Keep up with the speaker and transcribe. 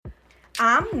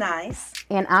I'm nice.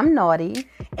 And I'm naughty.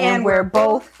 And we're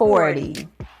both 40.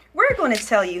 We're going to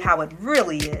tell you how it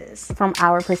really is. From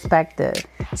our perspective.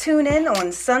 Tune in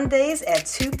on Sundays at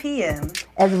 2 p.m.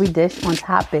 as we dish on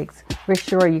topics we're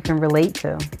sure you can relate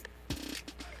to.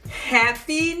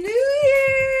 Happy New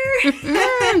Year!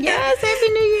 Yes, Happy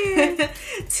New Year!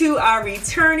 To our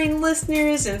returning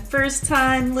listeners and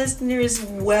first-time listeners,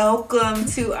 welcome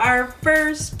to our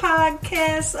first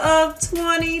podcast of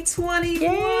 2021.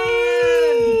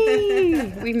 Yay!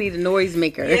 We need a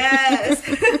noisemaker. Yes.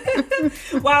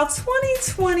 While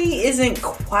 2020 isn't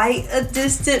quite a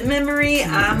distant memory,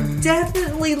 I'm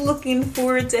definitely looking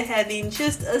forward to having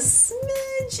just a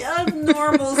smidge of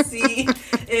normalcy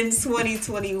in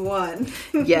 2021.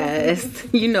 Yes,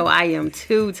 you know I am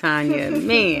too, Tanya.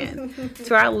 Man,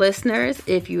 to our listeners,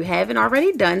 if you haven't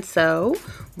already done so,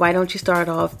 why don't you start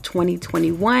off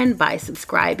 2021 by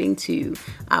subscribing to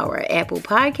our Apple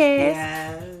Podcast?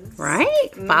 Yes. Right?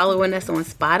 Following us on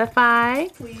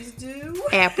Spotify. Please do.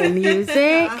 Apple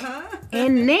Music.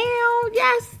 And now,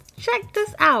 yes, check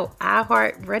this out.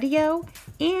 iHeartRadio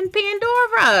and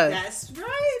Pandora. That's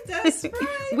right. That's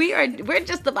right. We're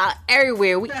just about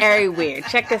everywhere. We everywhere.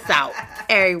 Check us out.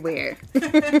 Everywhere.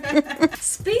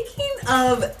 Speaking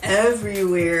of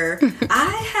everywhere,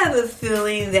 I have a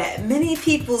feeling that many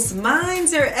people's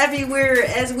minds are everywhere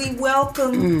as we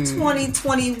welcome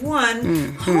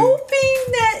 2021, hoping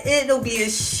that it'll be a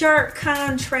sharp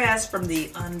contrast from the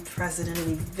unprecedented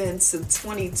events of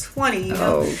 2020. You know?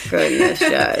 Oh, goodness,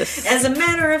 yes. As a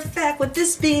matter of fact, with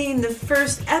this being the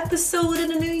first episode in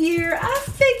the new year, I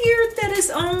figured that it's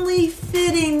only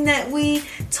fitting that we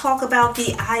talk about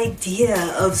the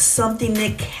idea of something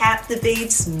that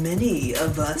captivates many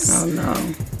of us. Oh, no.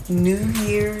 New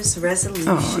Year's resolutions.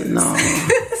 Oh, no.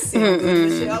 Sound good,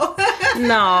 Michelle?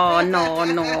 No.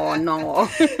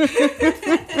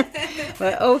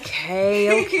 But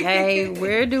okay.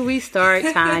 Where do we start,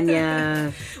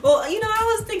 Tanya? Well,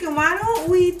 I was thinking, why don't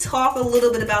we talk a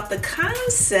little bit about the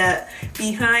concept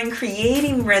behind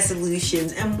creating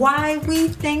resolutions and why we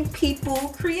think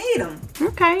people create them?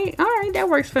 Okay, all right, that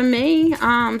works for me.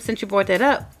 Since you brought that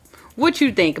up, what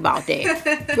you think about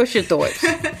that? What's your thoughts?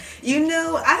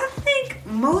 I think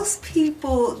most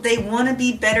people, they want to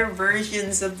be better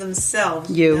versions of themselves.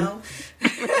 Yeah.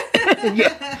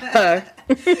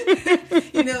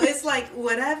 It's like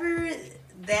whatever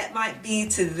that might be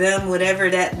to them, whatever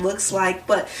that looks like.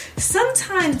 But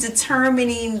sometimes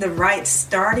determining the right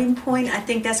starting point, I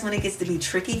think that's when it gets to be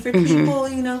tricky for people,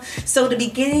 So the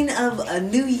beginning of a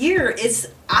new year, it's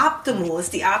optimal. It's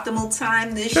the optimal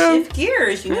time to shift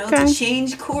gears, to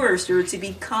change course or to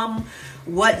become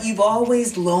what you've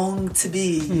always longed to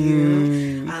be.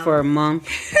 For a month.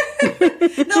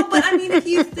 No, but I mean, if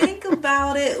you think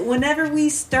about it, whenever we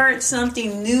start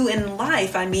something new in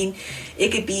life, I mean,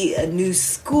 it could be a new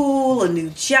school, a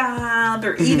new job,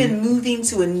 or even moving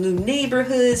to a new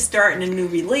neighborhood, starting a new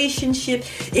relationship.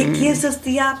 It gives us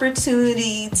the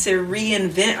opportunity to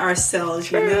reinvent ourselves,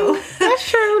 That's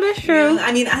true.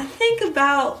 I mean, I think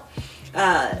about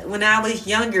when I was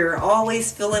younger,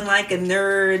 always feeling like a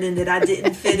nerd and that I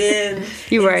didn't fit in.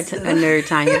 You were a nerd,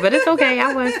 Tanya, but it's okay.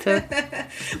 I was too.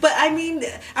 But I mean,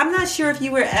 I'm not sure if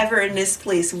you were ever in this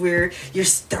place where you're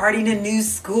starting a new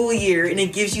school year and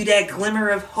it gives you that glimmer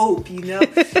of hope, You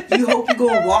hope you're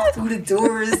going to walk through the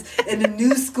doors in the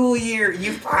new school year.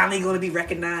 You're finally going to be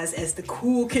recognized as the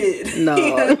cool kid. No.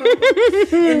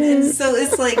 And so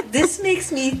it's like, this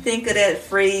makes me think of that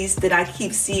phrase that I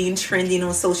keep seeing trending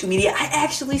on social media. I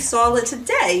actually saw it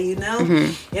today,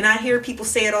 and I hear people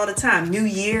say it all the time. New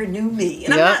year, new me.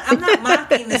 And I'm not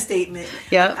mocking the statement.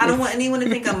 I don't want anyone to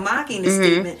think I'm mocking the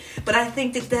statement, but I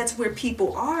think that that's where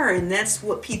people are, and that's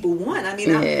what people want. I mean,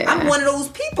 I'm one of those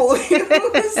people.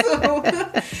 So,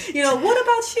 what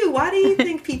about you? Why do you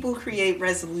think people create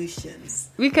resolutions?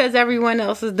 Because everyone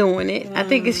else is doing it. I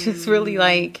think it's just really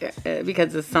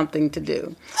because it's something to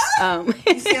do.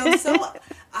 You sound so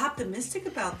optimistic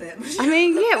about that. I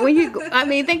mean, yeah.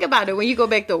 Think about it. When you go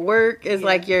back to work, it's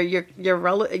like your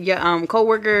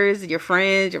coworkers, your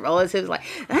friends, your relatives, like,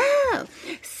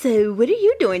 so what are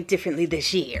you doing differently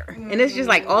this year? And it's just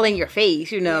like all in your face,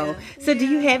 So do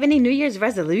you have any New Year's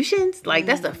resolutions? Like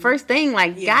that's the first thing.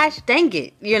 Like, gosh, dang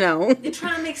it, They're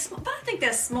trying to make small, but I think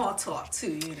that's small talk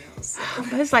too, So.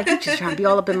 But it's like you just trying to be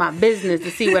all up in my business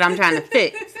to see what I'm trying to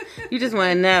fix. You just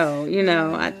want to know,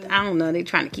 I don't know. They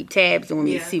trying to keep tabs on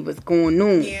me to see what's going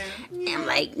on. Yeah. I'm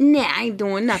like, nah, I ain't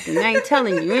doing nothing. I ain't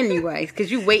telling you anyways. Because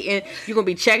you waiting, you're going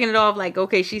to be checking it off like,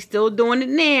 okay, she's still doing it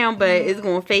now, but it's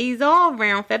going to phase off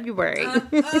around February.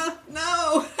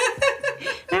 No.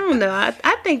 I'm don't know.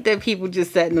 I think that people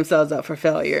just setting themselves up for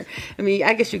failure. I mean,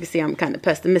 I guess you can see I'm kind of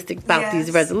pessimistic about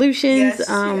these resolutions.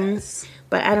 Yes.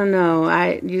 But I don't know.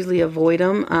 I usually avoid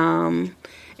them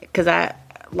because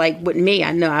like with me,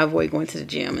 I know I avoid going to the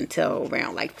gym until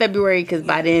around like February because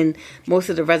by then most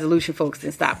of the resolution folks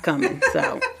didn't stop coming.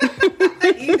 So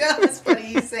it's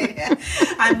funny you say that.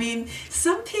 I mean,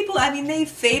 some people, they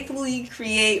faithfully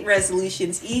create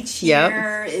resolutions each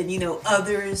year, and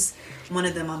others. One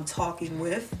of them I'm talking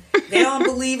with. They don't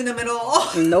believe in them at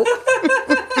all. Nope.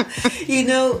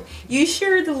 You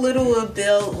shared a little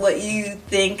about what you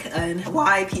think and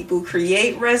why people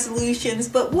create resolutions,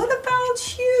 but what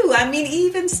about you?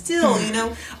 Even still,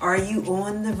 are you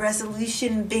on the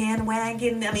resolution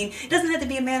bandwagon? It doesn't have to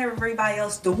be a matter of everybody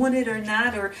else doing it or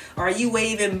not, or are you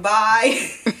waving by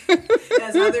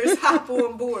as others hop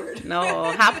on board?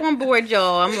 No, hop on board,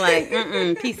 y'all. I'm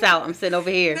like, peace out. I'm sitting over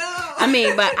here.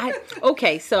 No.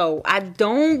 Okay, so I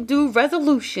don't do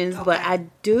resolutions, but I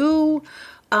do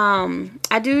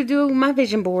my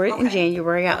vision board in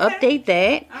January. I update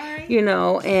that, right.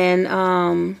 And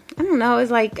I don't know. It's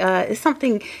like it's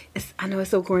something. I know it's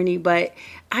so corny, but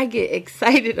I get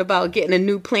excited about getting a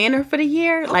new planner for the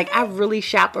year. Okay. Like I really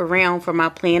shop around for my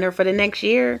planner for the next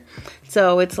year.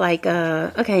 So it's like,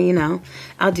 I'll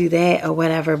do that or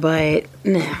whatever. But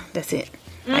no, that's it.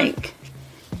 Like,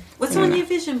 what's on your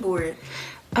vision board?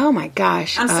 Oh my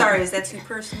gosh. I'm sorry, is that too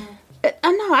personal?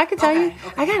 No, I can tell you.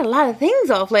 Okay. I got a lot of things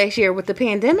off last year with the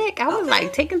pandemic. I was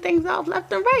like taking things off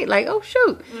left and right. Like, oh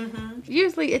shoot. Mm-hmm.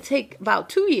 Usually it take about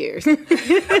 2 years.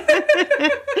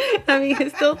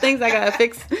 It's still things I gotta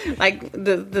fix. Like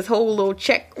this whole little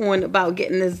check on about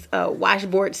getting this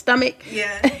washboard stomach.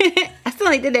 Yeah. I still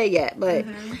ain't did that yet, but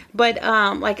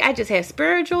like I just have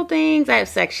spiritual things. I have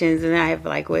sections, and I have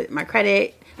like with my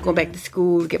credit, going back to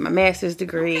school to get my master's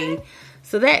degree. Okay.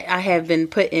 So that I have been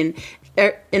putting,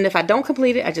 and if I don't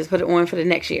complete it, I just put it on for the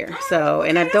next year. So,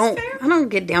 and I don't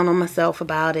get down on myself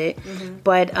about it. Mm-hmm.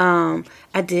 But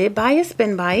I did buy a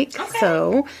spin bike. Okay.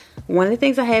 So one of the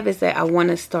things I have is that I'm going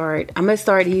to start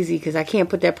easy because I can't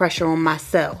put that pressure on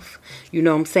myself. You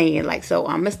know what I'm saying? Like, so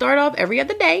I'm going to start off every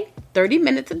other day, 30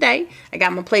 minutes a day. I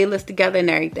got my playlist together and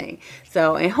everything.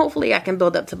 So, and hopefully I can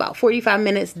build up to about 45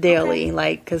 minutes daily. Okay.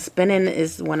 Like, because spinning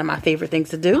is one of my favorite things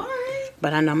to do. All right.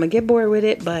 But I know I'm going to get bored with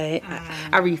it, but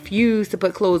I refuse to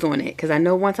put clothes on it because I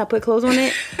know once I put clothes on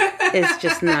it, it's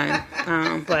just none.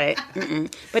 But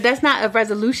that's not a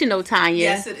resolution, though, Tanya.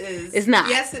 Yes, it is. It's not.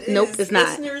 Yes, it is. Nope, it's not.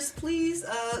 Listeners, please,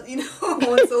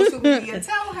 on social media,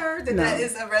 tell her that that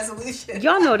is a resolution.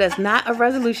 Y'all know that's not a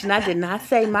resolution. I did not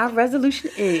say my resolution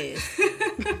is.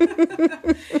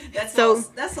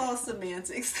 That's all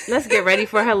semantics. Let's get ready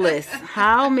for her list.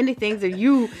 How many things are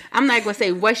you? I'm not going to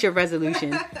say what's your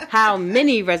resolution. How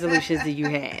many resolutions do you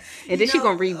have? And then she's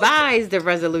going to revise the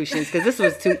resolutions because this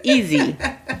was too easy.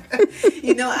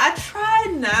 I try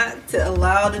not to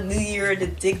allow the new year to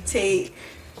dictate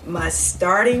my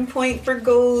starting point for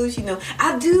goals.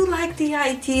 I do like the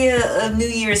idea of New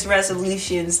Year's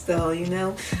resolutions, though.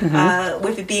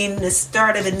 With it being the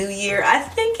start of a new year, I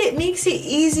think it makes it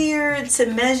easier to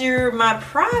measure my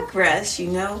progress,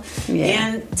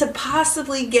 and to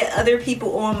possibly get other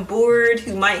people on board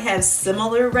who might have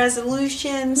similar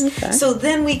resolutions. Okay. So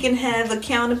then we can have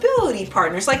accountability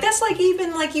partners. Like that's like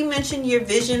even like you mentioned your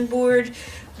vision board.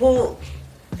 Well,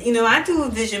 I do a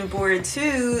vision board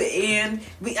too, and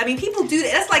people do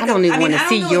that. That's like I don't even want to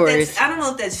see yours. I don't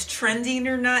know if that's trending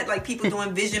or not. Like people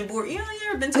doing vision board. You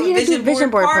ever been to a vision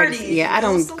board party? Yeah, I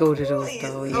don't go to those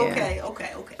though. Yeah.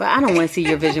 Okay. But I don't want to see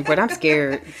your vision board. I'm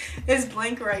scared. It's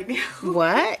blank right now.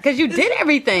 What? Because you did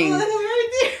everything.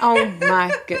 Oh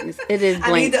my goodness, it is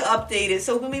blank. I need to update it,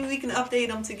 so maybe we can update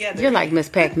them together. You're like Miss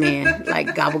Pac-Man,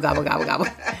 like gobble gobble gobble gobble.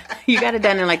 You got it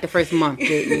done in like the first month,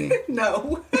 didn't you?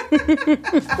 No.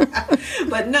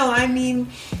 But no, I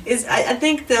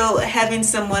think though having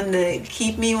someone to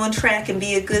keep me on track can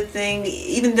be a good thing.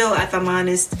 Even though, if I'm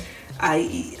honest,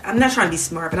 I'm not trying to be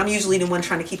smart, but I'm usually the one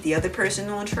trying to keep the other person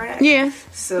on track. Yeah.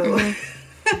 So. Mm-hmm.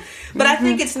 But I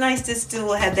think it's nice to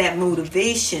still have that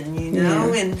motivation,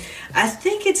 and I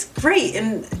think it's great.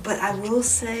 But I will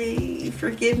say,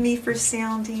 forgive me for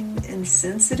sounding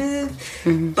insensitive,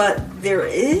 but there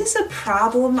is a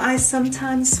problem I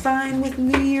sometimes find with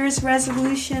New Year's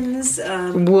resolutions.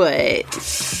 What?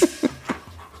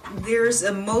 There's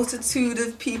a multitude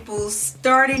of people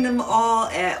starting them all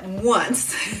at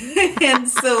once, and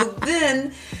so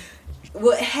then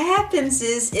what happens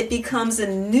is it becomes a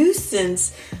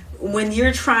nuisance when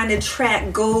you're trying to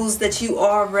track goals that you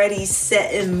already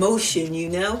set in motion, you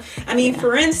know? I mean,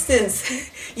 for instance,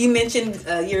 you mentioned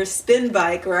your spin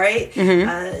bike, right?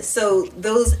 So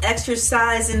those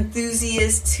exercise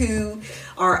enthusiasts who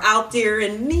are out there,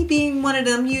 and me being one of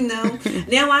them, you know,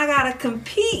 now I gotta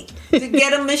compete to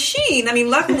get a machine. I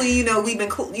mean, luckily, you know, we've been,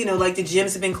 like the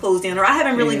gyms have been closed down, or I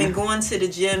haven't really been going to the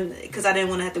gym because I didn't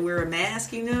want to have to wear a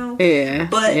mask, you know?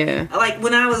 But like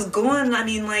when I was going, I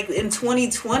mean, like in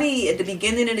 2020 at the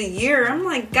beginning of the year, I'm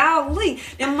like, golly.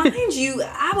 Now, mind you,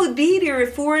 I would be there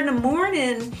at 4 a.m.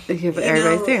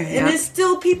 Everybody's there. And there's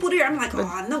still people there. I'm like,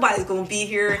 oh, nobody's going to be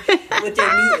here with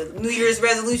their New Year's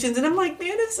resolutions. And I'm like,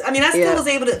 man, I still was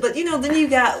able to, but you know, then you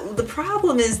got, the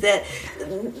problem is that,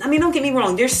 I mean, don't get me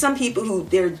wrong, there's some people who,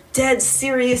 they're dead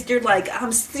serious. They're like,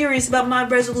 I'm serious about my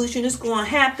resolution. It's going to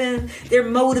happen. They're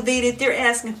motivated. They're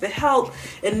asking for help.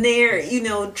 And they're, you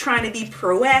know, trying to be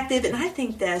proactive. And I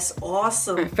think that's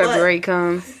awesome. February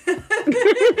comes. But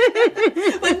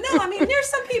no, I mean, there's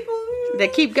some people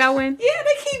that keep going. Yeah,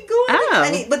 they keep going. Oh.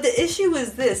 I mean, but the issue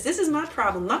is this. This is my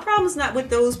problem. My problem is not with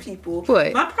those people.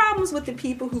 What? My problem is with the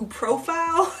people who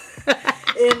profile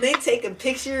and they taking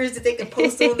pictures that they can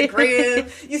post on the gram.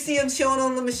 You see them showing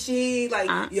on the machine,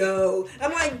 like, yo.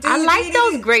 I'm like, dude, I like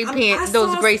those gray pants,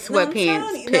 those gray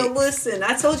sweatpants. No, listen,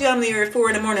 I told you I'm there at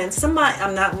 4 a.m. Somebody,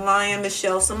 I'm not lying,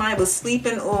 Michelle. Somebody was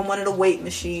sleeping on one of the weight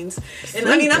machines, and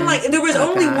I mean, I'm like, there was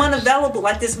only one available,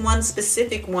 like this one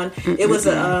specific one. It was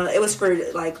it was for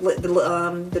like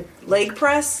the leg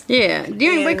press. Yeah, you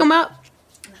didn't break them up.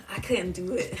 I couldn't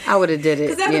do it. I would have did it.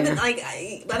 Because that would have been like,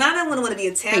 but I don't want to be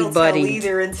a tattletale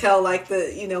either until like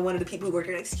one of the people who work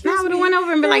here, excuse me. I would have went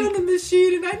over and been like, on the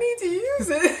machine and I need to use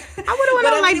it. I would have went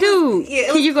over like, dude,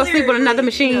 can you go sleep on another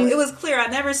machine? You know, it was clear. I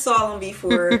never saw them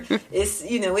before. It's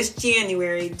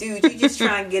January, dude. You just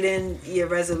try and get in your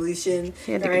resolution,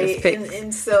 right?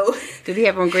 And so, did he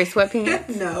have on gray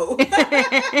sweatpants? No.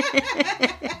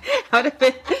 I would have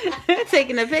been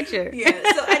taking a picture. Yeah.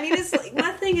 So I mean, it's like,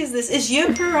 my thing is this: it's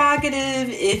your prerogative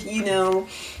if you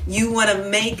want to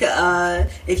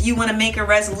make a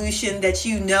resolution that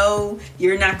you know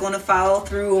you're not going to follow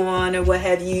through on or what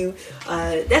have you.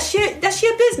 That's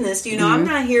your business. You know, I'm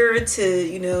not here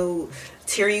to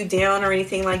tear you down or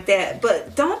anything like that,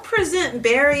 but don't present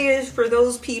barriers for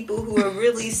those people who are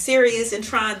really serious and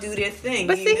trying to do their thing.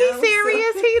 But see, he's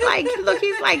serious.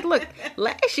 He's like, look,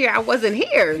 last year I wasn't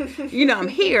here. You know, I'm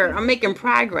here. I'm making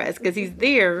progress because he's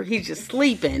there. He's just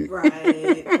sleeping.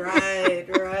 Right.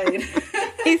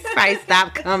 He's probably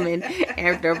stopped coming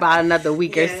after about another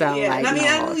week or so. Yeah. Like, I mean,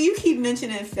 I know you keep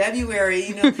mentioning February.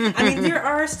 You know, I mean, there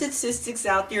are statistics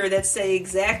out there that say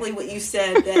exactly what you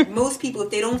said. That most people, if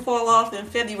they don't fall off in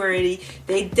February,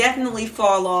 they definitely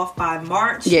fall off by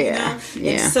March. Yeah. You know?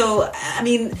 And so, I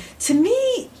mean, to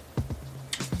me,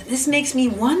 this makes me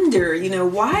wonder,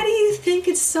 why do you think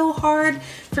it's so hard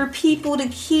for people to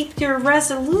keep their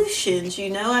resolutions?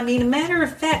 I mean, a matter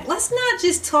of fact, let's not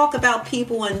just talk about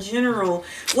people in general.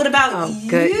 What about you?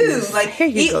 Goodness. Like, here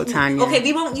you go, Tanya. Okay,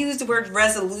 we won't use the word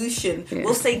resolution. Yeah.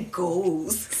 We'll say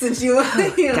goals. Since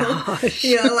gosh.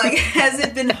 Like, has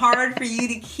it been hard for you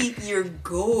to keep your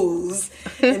goals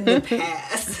in the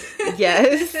past?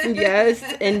 Yes. I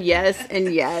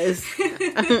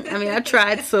mean, I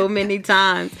tried so many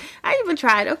times. I even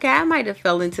tried, I might have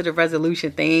fell into the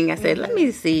resolution thing. I said, let me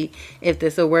see if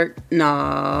this will work.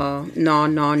 No.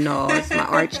 It's my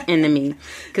arch enemy.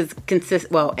 Because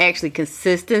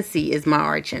consistency is my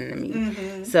arch enemy.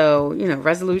 Mm-hmm. So,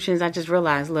 resolutions, I just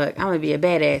realized, look, I'm going to be a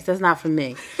badass. That's not for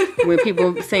me. When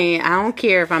people saying, I don't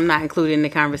care if I'm not included in the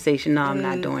conversation, no, I'm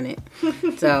not doing it.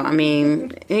 So, I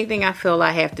mean, anything I feel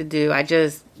I have to do, I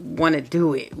just want to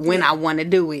do it when I want to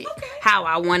do it, how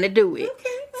I want to do it.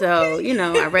 So,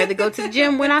 I'd rather go to the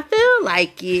gym when I feel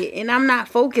like it. And I'm not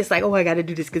focused like, I got to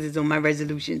do this because it's on my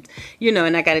resolutions.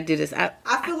 And I got to do this. I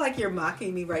feel like you're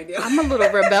mocking me right now. I'm a little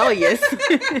rebellious.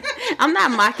 I'm not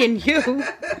mocking you.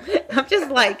 I'm just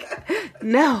like,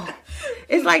 no.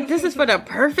 It's like, this is for the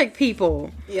perfect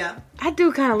people. Yeah. I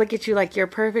do kind of look at you like you're a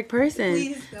perfect person.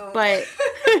 Please don't. But,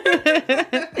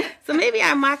 so maybe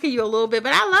I'm mocking you a little bit,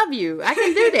 but I love you. I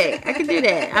can do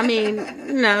that. I mean,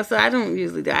 so I don't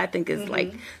usually do. I think it's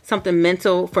like something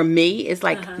mental for me. It's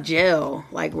like jail,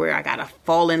 like where I got to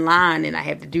fall in line and I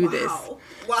have to do this.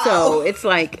 Wow. So it's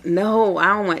like, no, I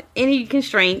don't want any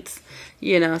constraints,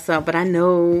 but I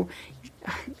know.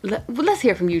 Let's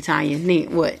hear from you, Tanya.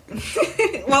 What?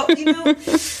 Well,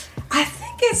 I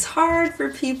think it's hard for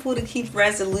people to keep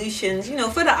resolutions,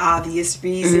 for the obvious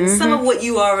reasons. Some of what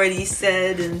you already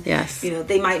said, and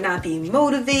they might not be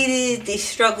motivated. They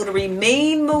struggle to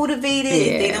remain motivated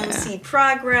if they don't see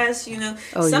progress.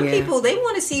 Some people, they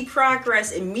want to see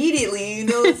progress immediately.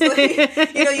 It's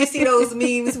like, you see those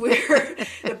memes where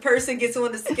the person gets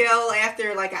on the scale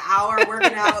after like an hour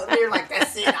working out, and they're like,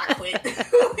 "That's it, I quit."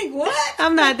 Like, what?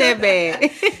 I'm not that bad.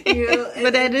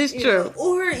 But that is true.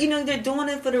 Or they're doing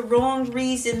it for the wrong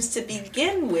reasons to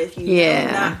begin with.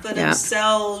 Not for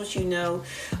themselves.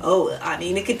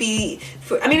 It could be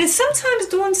and sometimes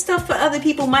doing stuff for other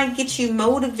people might get you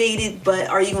motivated, but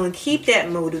are you going to keep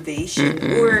that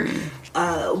motivation? Or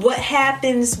what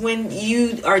happens when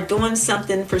you are doing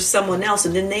something for someone else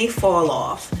and then they fall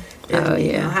off?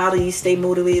 And, how do you stay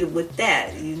motivated with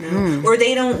that? Or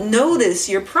they don't notice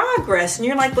your progress, and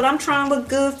you're like, "But I'm trying to look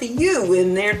good for you,"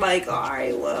 and they're like, "All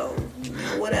right, well,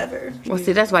 whatever." Well,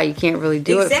 see, that's why you can't really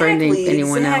do it for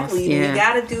anyone else. You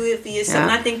got to do it for yourself.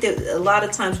 And I think that a lot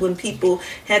of times when people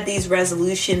have these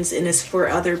resolutions and it's for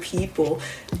other people,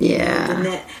 don't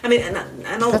get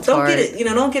it,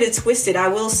 don't get it twisted. I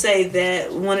will say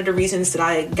that one of the reasons that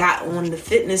I got on the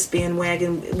fitness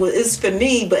bandwagon is for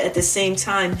me, but at the same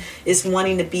time, is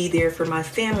wanting to be there for my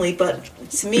family. But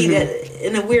to me, that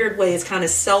in a weird way, it's kind of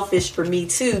selfish for me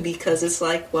too, because it's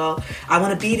like, well, I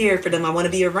want to be there for them. I want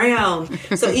to be around.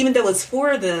 So even though it's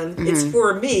for them, it's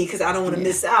for me, because I don't want to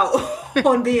miss out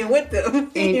on being with them.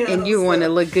 And you want to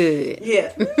look good.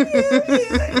 Yeah.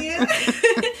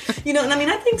 And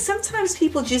I think sometimes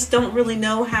people just don't really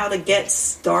know how to get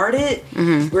started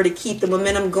or to keep the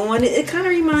momentum going. It kind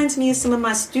of reminds me of some of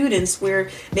my students where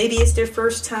maybe it's their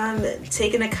first time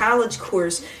taking a college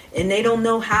course and they don't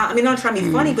know how. I'm not trying to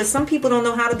be funny, but some people don't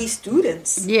know how to be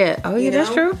students. Yeah. Oh, yeah,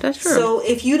 that's true. That's true. So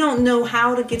if you don't know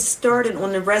how to get started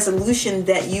on the resolution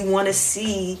that you want to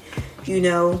see,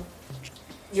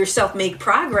 yourself make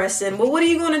progress in, well, what are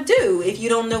you going to do if you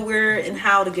don't know where and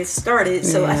how to get started?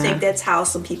 So I think that's how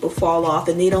some people fall off,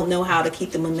 and they don't know how to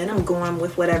keep the momentum going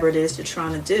with whatever it is they're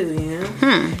trying to do.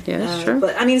 Yeah, that's true.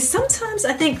 But sometimes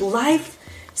I think life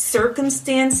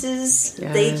circumstances,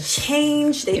 they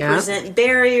change, they present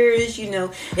barriers,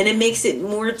 and it makes it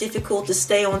more difficult to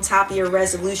stay on top of your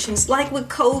resolutions, like with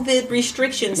COVID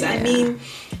restrictions.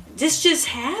 This just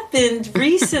happened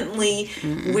recently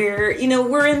where,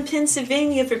 we're in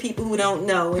Pennsylvania, for people who don't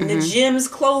know, and the gyms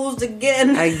closed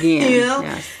again.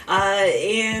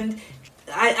 And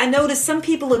I noticed some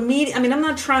people immediately, I'm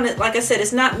not trying to, like I said,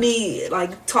 it's not me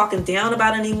like talking down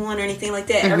about anyone or anything like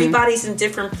that. Everybody's in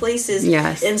different places.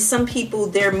 Yes. And some people,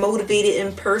 they're motivated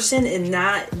in person and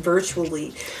not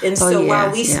virtually. And so while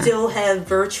we still have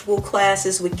virtual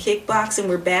classes with kickboxing,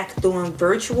 we're back doing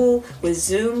virtual with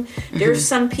Zoom. There's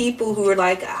some people who are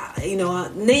like,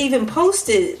 they even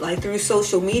posted like through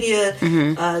social media,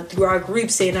 through our group,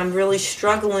 saying, "I'm really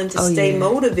struggling to stay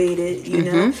motivated,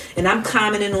 and I'm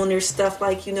commenting on their stuff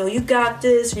like, you got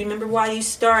this, remember why you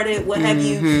started, what have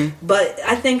you. But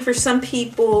I think for some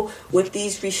people with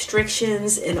these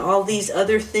restrictions and all these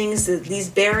other things, these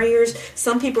barriers,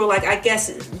 some people are like, I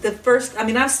guess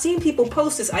I've seen people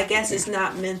post this, I guess it's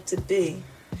not meant to be.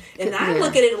 And I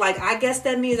look at it like, I guess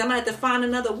that means I'm going to have to find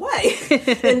another way.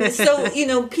 And so,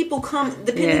 people come,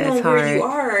 depending on where you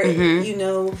are,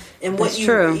 and what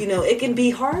it can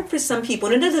be hard for some people.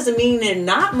 And it doesn't mean they're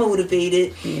not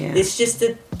motivated. Yeah. It's just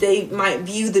that they might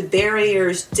view the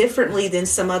barriers differently than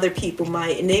some other people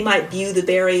might. And they might view the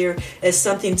barrier as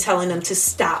something telling them to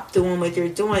stop doing what they're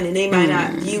doing. And they might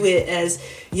not view it as,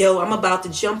 I'm about to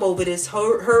jump over this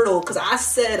hurdle because I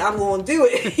said I'm going to do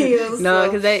it. No,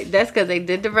 because that's because they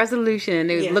did the resolution and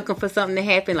they was looking for something to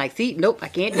happen. Like, see, nope, I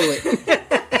can't do it.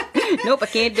 Nope, I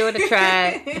can't do it. I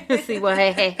tried. See, what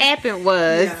had happened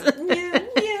was. Yeah.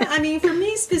 For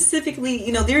me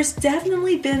specifically, there's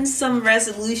definitely been some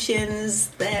resolutions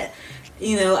that,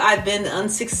 I've been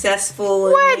unsuccessful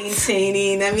in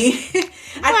maintaining.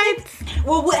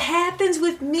 What happens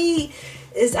with me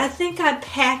is I think I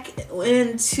pack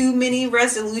in too many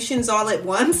resolutions all at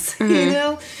once,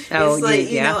 It's like,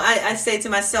 I say to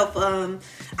myself,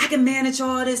 I can manage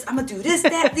all this. I'm going to do this,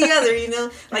 that, the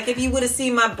other, Like if you would have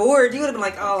seen my board, you would have been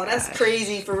like, oh, that's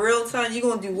crazy. For real time, you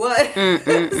going to do what?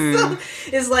 So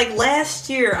it's like last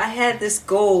year I had this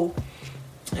goal.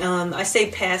 I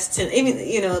say past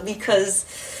 10, because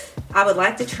I would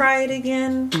like to try it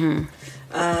again.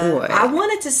 I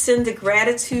wanted to send a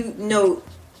gratitude note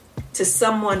to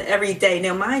someone every day.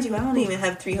 Now, mind you, I don't even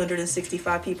have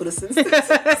 365 people to send stuff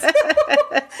to.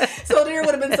 So there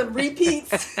would have been some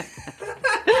repeats.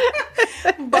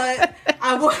 But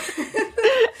I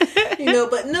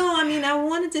but no, I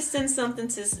wanted to send something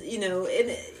to,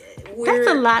 That's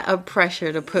a lot of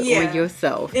pressure to put on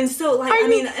yourself. And so, like,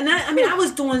 I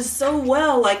was doing so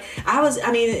well. Like,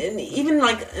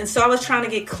 and so I was trying to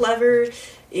get clever.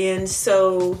 And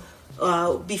so,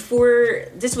 before,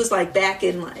 this was like back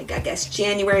in, like, I guess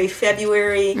January,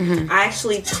 February, I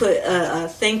actually put a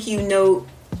thank you note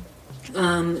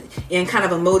and kind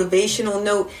of a motivational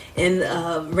note in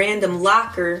a random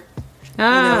locker. You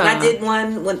know, and I did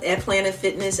one at Planet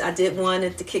Fitness. I did one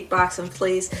at the kickboxing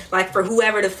place, like for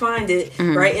whoever to find it,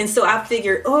 right? And so I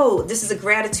figured, this is a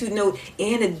gratitude note,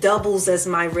 and it doubles as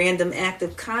my random act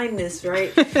of kindness,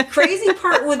 right? Crazy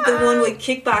part with the one with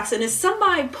kickboxing is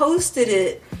somebody posted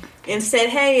it and said,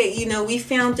 hey, you know, we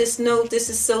found this note. This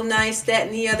is so nice, that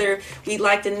and the other. We'd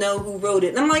like to know who wrote it.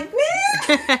 And I'm like,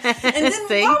 man. And then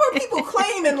why were people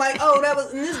claiming, like, that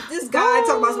was, and this guy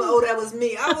talking about, that was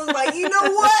me. I was like, you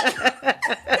know what?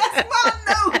 That's my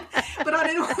note. But I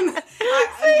didn't want to.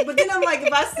 But then I'm like,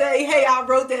 if I say, hey, I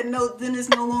wrote that note, then it's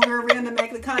no longer a random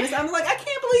act of kindness. I'm like, I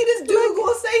can't believe this dude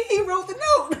going to say he wrote the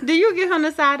note. Do you give him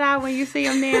the side eye when you see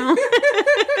him now?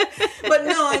 But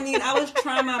no, I mean, I was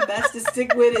trying my best to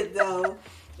stick with it, though.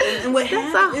 And what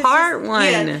That's happened, a hard one.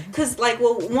 Yeah, because at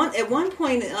one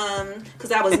point,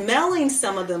 because I was mailing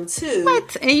some of them too.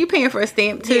 What? And you paying for a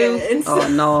stamp too? Yeah. And so,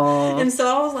 no. And so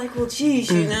I was like, well,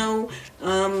 geez, you know,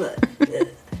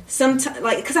 sometimes,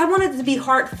 like, because I wanted it to be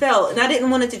heartfelt, and I didn't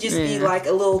want it to just be like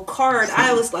a little card.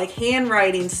 I was like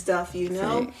handwriting stuff, you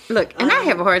know. Look, and I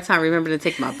have a hard time remembering to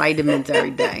take my vitamins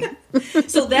every day.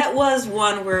 So that was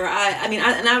one where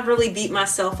I really beat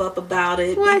myself up about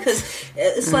it because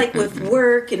it's like with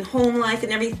work and home life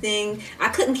and everything, I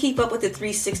couldn't keep up with the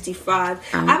 365.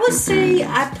 I would say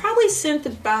I probably sent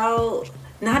about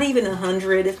not even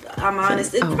 100, if I'm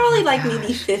honest. It's probably like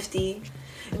maybe 50.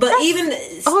 But that's even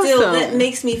still, that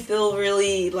makes me feel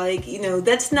really like, you know,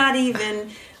 that's not even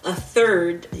a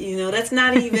third. You know, that's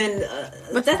not even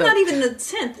not even the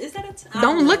 10th. Is that a 10th?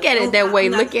 Don't look at it that way.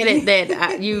 Look at it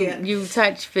that you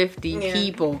touch 50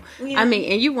 people. Yeah. I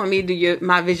mean, and you want me to do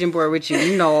my vision board with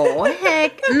you? No,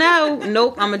 heck no,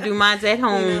 nope. I'm gonna do mine at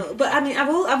home. You know, but I mean, I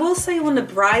will say on the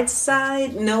bride's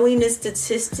side, knowing the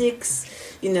statistics,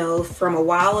 you know, from a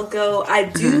while ago, I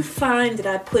do find that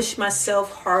I push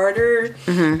myself harder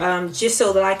just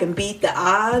so that I can beat the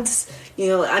odds. You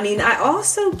know, I mean, I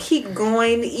also keep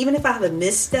going, even if I have a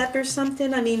misstep or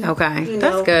something. I mean, okay, you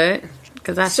know, that's good.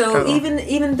 Because I struggle.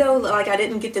 even though like I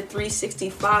didn't get the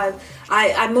 365,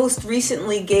 I most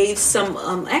recently gave some.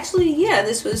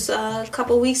 This was a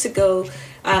couple weeks ago.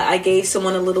 I gave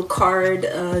someone a little card,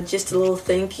 just a little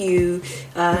thank you,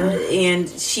 and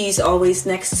she's always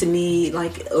next to me,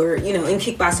 like, or you know, in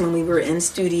kickboxing when we were in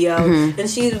studio, and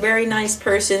she's a very nice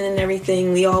person and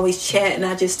everything. We always chat, and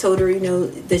I just told her, you know,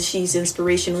 that she's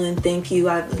inspirational and thank you.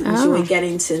 I enjoy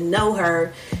getting to know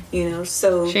her, you know.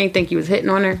 So she didn't think you was hitting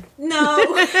on her. No.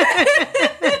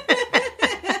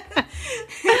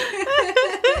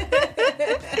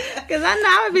 Because I know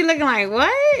I would be looking like,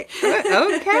 what?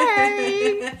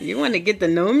 Okay. You want to get to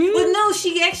know me? Well, no,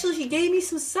 she gave me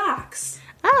some socks.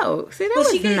 Oh, see, that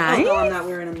was nice. Oh, no, I'm not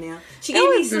wearing them now. She gave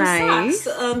me some socks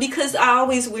because I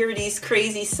always wear these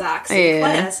crazy socks in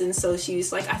class. And so she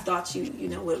was like, I thought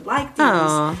you would like these.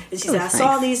 And she said, I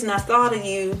saw these and I thought of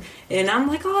you. And I'm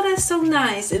like, oh, that's so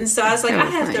nice. And so I was like, I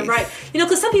have to write, you know,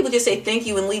 because some people just say thank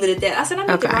you and leave it at that. I said, I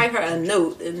need to write her a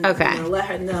note and you know, let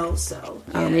her know. So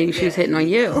maybe she was hitting on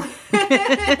you.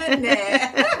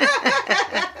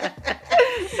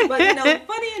 But you know,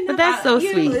 funny enough, but that's so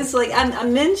sweet. It's like I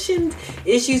mentioned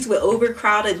issues with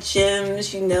overcrowded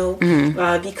gyms, you know,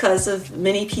 because of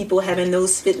many people having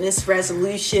those fitness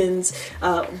resolutions.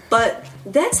 But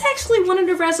that's actually one of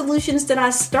the resolutions that I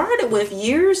started with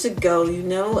years ago, you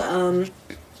know.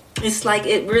 It's like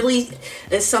it really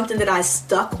is something that I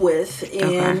stuck with,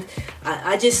 and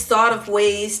I just thought of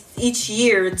ways each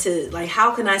year to like,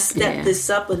 how can I step this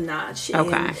up a notch?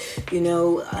 And, you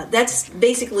know, that's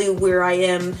basically where I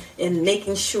am in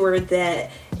making sure that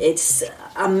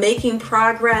I'm making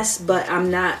progress, but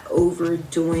I'm not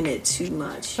overdoing it too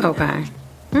much. Okay.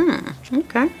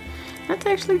 Okay. That's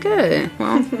actually good.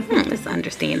 Well, it's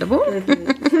understandable.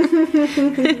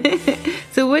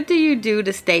 So what do you do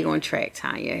to stay on track,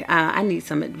 Tanya? I need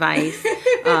some advice.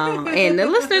 And the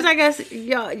listeners, I guess,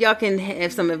 y'all can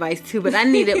have some advice too, but I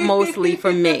need it mostly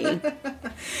for me.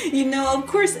 You know, of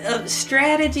course,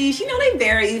 strategies, you know, they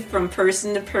vary from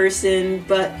person to person,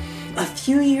 but a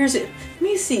few years, let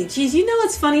me see. Geez, you know,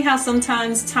 it's funny how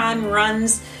sometimes time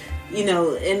runs, you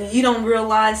know, and you don't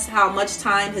realize how much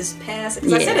time has passed.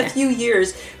 Because I said a few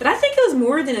years, but I think it was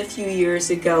more than a few years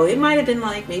ago. It might have been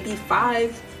like maybe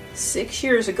 5 6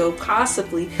 years ago,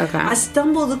 possibly. Okay. I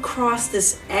stumbled across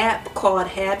this app called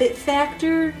Habit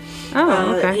Factor.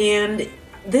 Oh, okay. And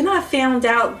then I found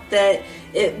out that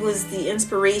it was the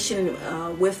inspiration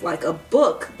with like a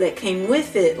book that came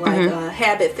with it, like a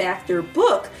Habit Factor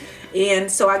book.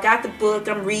 And so I got the book,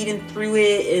 I'm reading through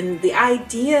it, and the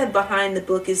idea behind the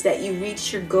book is that you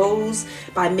reach your goals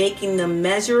by making them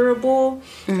measurable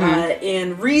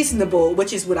and reasonable,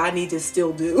 which is what I need to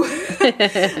still do.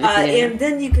 And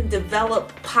then you can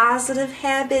develop positive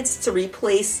habits to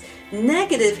replace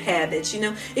negative habits. You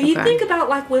know, if you think about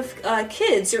like with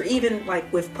kids or even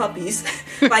like with puppies,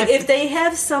 like if they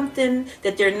have something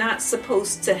that they're not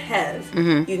supposed to have,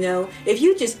 you know, if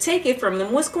you just take it from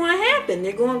them, what's going to happen?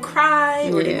 They're going to cry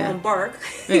or they're going to bark,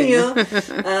 you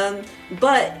know.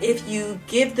 But if you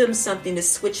give them something to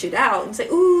switch it out and say,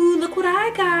 ooh, look what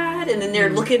I got, and then they're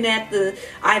looking at the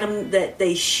item that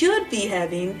they should be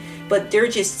having, but they're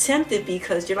just tempted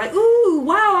because you're like, ooh,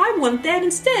 wow, I want that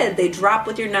instead. They drop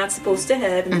what you're not supposed to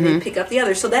have and then they pick up the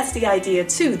other. So that's the idea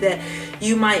too, that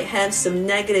you might have some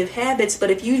negative habits,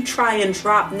 but if you try and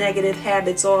drop negative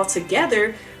habits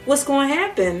altogether, what's going to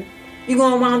happen? You're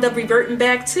going to wind up reverting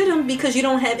back to them because you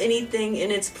don't have anything in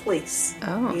its place.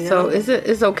 Oh, you know? so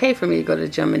it's okay for me to go to the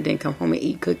gym and then come home and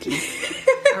eat cookies?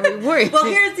 I'm rewarding. Well,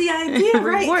 here's the idea, I'm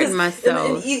right? rewarding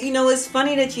myself. And you know, it's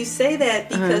funny that you say that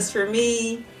because for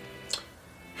me,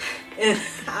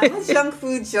 I'm a junk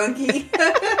food junkie.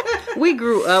 We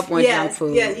grew up on junk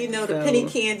food. Yeah, you know, the penny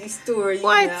candy store, you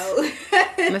What? know.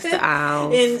 Mr.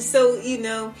 Owls. And so, you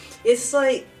know, it's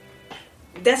like,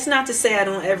 that's not to say I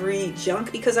don't ever eat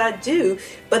junk, because I do.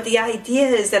 But the idea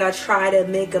is that I try to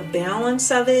make a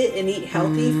balance of it and eat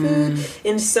healthy food.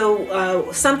 And so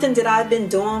something that I've been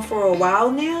doing for a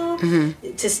while now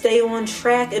to stay on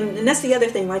track. And that's the other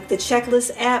thing, like the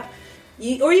checklist app.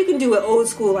 Or you can do it old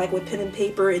school, like with pen and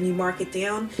paper, and you mark it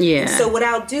down. Yeah. And so what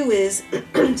I'll do is,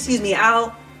 excuse me,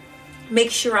 I'll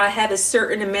make sure I have a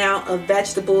certain amount of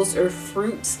vegetables or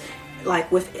fruits, like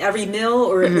with every meal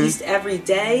or at least every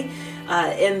day.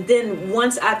 And then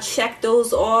once I check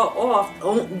those all off,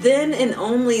 then and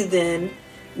only then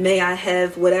may I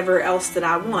have whatever else that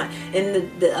I want.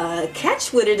 And the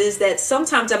catch with it is that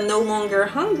sometimes I'm no longer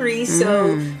hungry,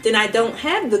 so then I don't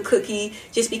have the cookie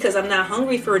just because I'm not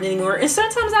hungry for it anymore. And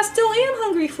sometimes I still am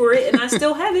hungry for it, and I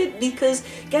still have it because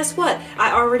guess what?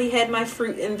 I already had my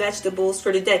fruit and vegetables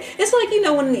for the day. It's like, you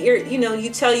know, when you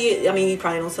tell you, I mean, you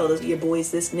probably don't tell your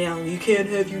boys this now, you can't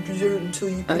have your dessert until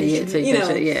you finish it, you know.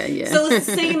 Yeah. So it's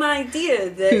the same idea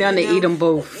that now they eat them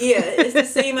both. Yeah, it's the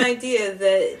same idea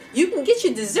that you can get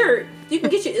your dessert. You can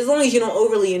get as long as you don't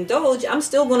overly indulge. I'm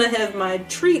still going to have my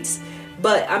treats,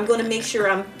 but I'm going to make sure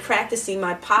I'm practicing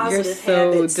my positive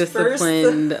habits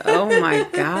disciplined first. Oh my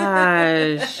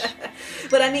gosh.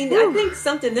 But I mean, I think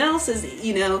something else is,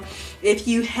 you know, if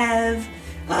you have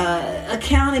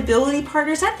accountability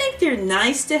partners, I think they're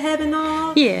nice to have and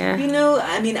all. Yeah. You know,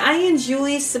 I mean, I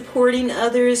enjoy supporting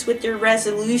others with their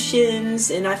resolutions,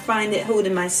 and I find that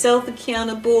holding myself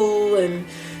accountable and,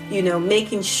 you know,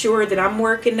 making sure that I'm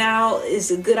working out is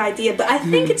a good idea. But I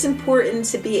think it's important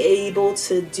to be able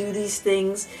to do these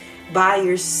things by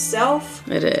yourself.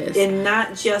 It is. And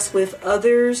not just with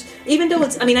others. Even though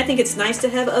it's, I mean, I think it's nice to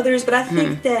have others, but I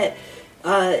think that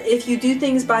if you do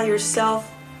things by yourself,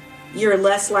 you're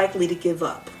less likely to give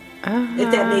up.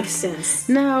 If that makes sense.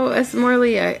 No, it's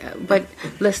morely. But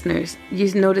listeners,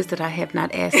 you notice that I have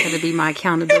not asked her to be my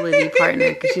accountability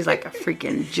partner because she's like a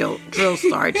freaking drill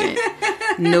sergeant.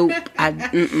 Nope.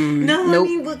 No, nope. I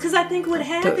mean, because I think what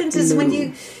happens is when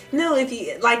you, if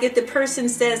you, like, if the person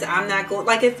says, I'm not going,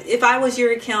 like, if I was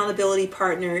your accountability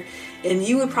partner, and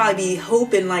you would probably be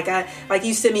hoping, like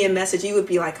you send me a message, you would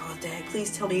be like, oh, Dad,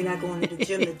 please tell me you're not going to the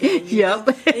gym today. Yep.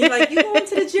 Know? And you're like, you going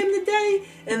to the gym today?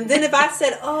 And then if I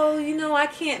said, oh, I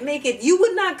can't make it, you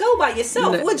would not go by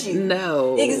yourself, would you?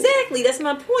 No. Exactly. That's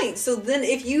my point. So then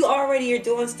if you already are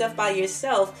doing stuff by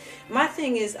yourself, my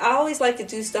thing is, I always like to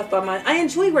do stuff by I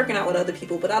enjoy working out with other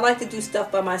people, but I like to do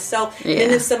stuff by myself. Yeah. And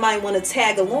then if somebody want to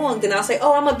tag along, then I'll say,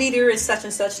 oh, I'm going to be there at such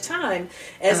and such time.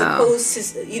 As opposed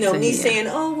to, me saying,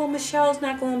 oh, well, Michelle's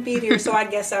not going to be there, so I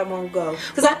guess I won't go.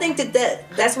 Because I think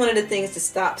that's one of the things to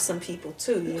stop some people,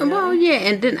 too. You know? Well, yeah,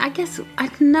 and then I guess I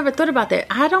never thought about that.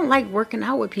 I don't like working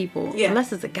out with people,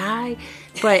 unless it's a guy.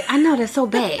 But I know that's so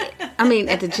bad. I mean,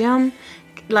 at the gym,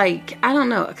 like, I don't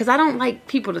know, because I don't like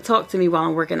people to talk to me while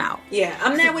I'm working out. Yeah,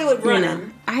 I'm that way with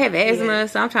running. I have asthma,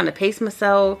 so I'm trying to pace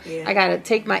myself. Yeah. I got to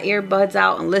take my earbuds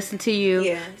out and listen to you.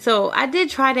 Yeah. So I did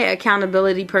try that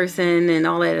accountability person and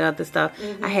all that other stuff.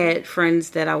 I had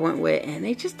friends that I went with, and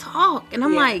they just talk. And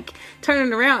I'm like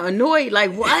turning around annoyed,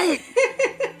 like, what?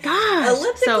 Gosh.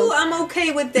 Elliptical, I'm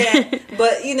okay with that.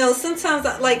 But, sometimes,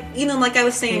 like I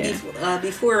was saying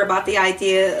before about the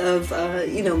idea of,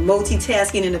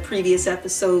 multitasking in the previous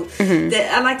episode,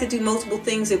 that I like to do multiple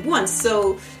things at once.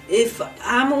 So if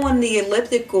I'm on the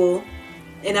elliptical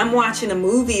and I'm watching a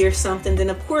movie or something, then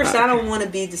of course I don't want to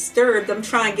be disturbed. I'm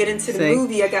trying to get into the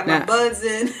movie. I got my buds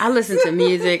in. I listen to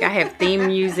music. I have theme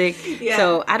music.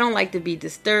 So I don't like to be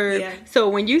disturbed. Yeah. So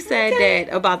when you said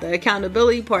that about the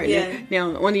accountability partner,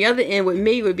 now on the other end with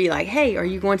me would be like, hey, are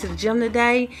you going to the gym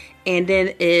today? And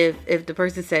then if the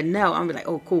person said no, I'm like,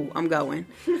 oh, cool, I'm going.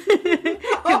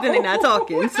 Because then they're not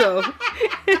talking. So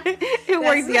it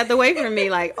works the other way for me.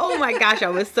 Like, oh my gosh, I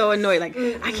was so annoyed. Like,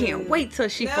 I can't wait till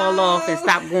she fall off and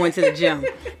stop going to the gym.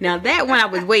 Now that when I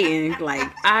was waiting, like,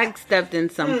 I stepped in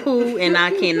some poo and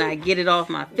I cannot get it off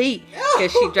my feet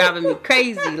because she's driving me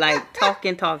crazy. Like,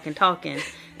 talking.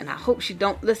 And I hope she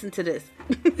don't listen to this.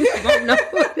 She won't know.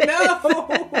 No,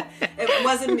 it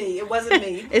wasn't me.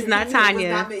 It's not Tanya.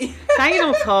 It was not me. Tanya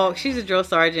don't talk. She's a drill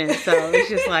sergeant, so it's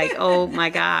just like, oh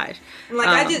my gosh. Like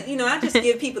I just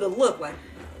give people the look. Like,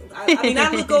 I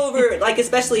look over, like,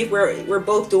 especially if we're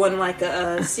both doing like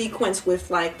a sequence with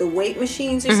like the weight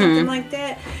machines or something like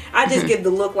that. I just give the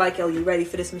look like, oh, you ready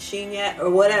for this machine yet, or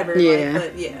whatever. Yeah,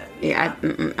 like,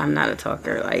 I'm not a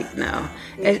talker. Like, no,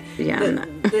 I'm not.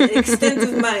 The extent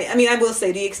of my, I will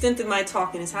say the extent of my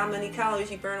talking is how many calories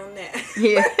you burn on that.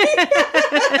 Yeah.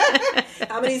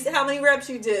 how many reps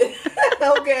you did.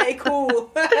 Okay,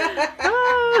 cool.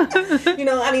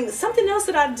 Something else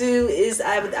that I do is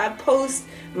I post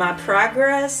my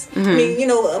progress.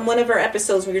 One of our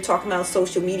episodes we were talking about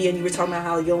social media, and you were talking about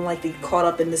how you don't like to be caught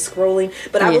up in the scrolling.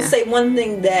 But I will say one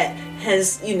thing that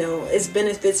has, is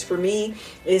benefits for me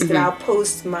is that I'll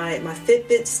post my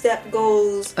Fitbit step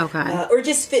goals, or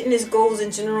just fitness goals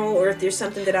in general, or if there's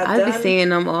something that I've done. I'll be seeing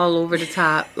them all over the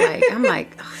top. Like, I'm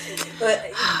like,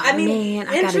 but man,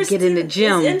 I gotta get in the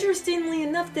gym. It's interestingly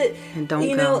enough that go.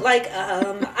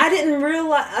 I didn't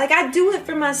realize, like, I do it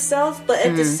for myself, but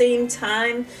at the same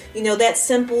time, that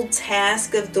simple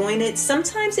task of doing it,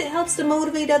 sometimes it helps to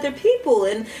motivate other people.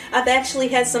 And I've actually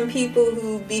had some people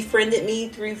who befriended me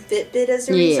through Fitbit as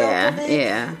a result of it.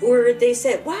 Yeah. Or they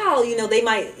said, wow, they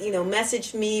might,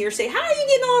 message me or say, how are you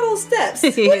getting all those steps?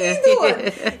 What are you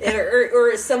doing?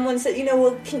 or someone said,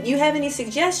 well, can you have any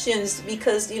suggestions?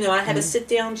 Because, I have a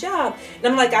sit-down job. And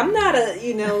I'm like, I'm not a,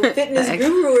 fitness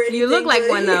guru or anything. You look like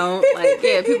one, though. Like,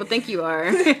 people think you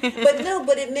are.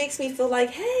 But it makes me feel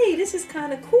like, hey, this is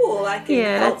kind of cool. I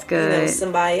can help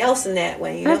somebody else in that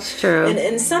way. That's true.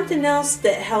 And something else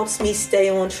that helps me stay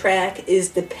on track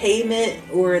is the payment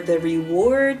or the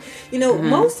reward.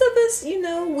 Most of us,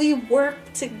 we work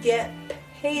to get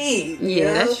paid.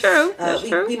 Yeah, that's true.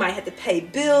 We might have to pay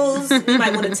bills. We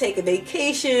might want to take a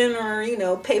vacation or,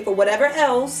 pay for whatever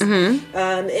else. And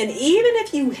even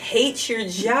if you hate your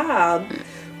job,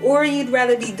 or you'd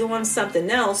rather be doing something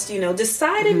else,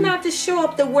 deciding not to show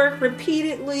up to work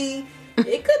repeatedly,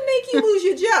 it could make you lose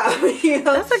your job.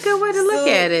 That's a good way to look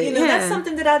at it. That's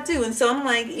something that I do. And so I'm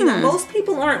like, most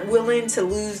people aren't willing to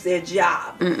lose their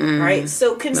job, right?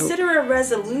 So consider a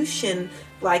resolution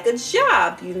like a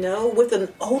job, with an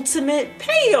ultimate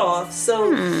payoff.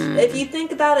 So if you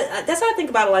think about it, that's how I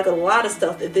think about it, like a lot of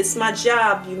stuff. If it's my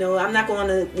job, I'm not going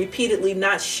to repeatedly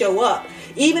not show up.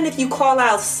 Even if you call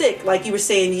out sick, like you were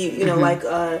saying,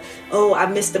 I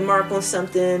missed the mark on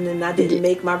something and I didn't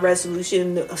make my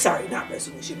resolution. Sorry, not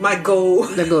resolution, my goal.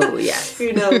 The goal, yes.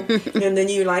 And then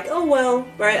you're like, oh, well,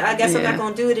 right, I guess I'm not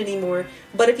going to do it anymore.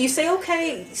 But if you say,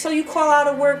 okay, so you call out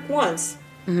of work once,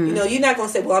 you're not going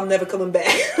to say, well, I'm never coming back.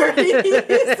 They're going to be like,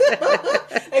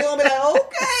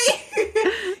 okay.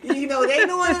 They ain't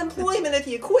no unemployment if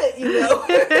you quit,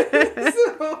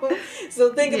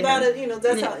 So think about it,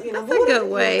 that's how, That's a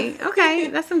good way. Okay,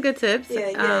 that's some good tips.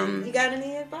 Yeah. You got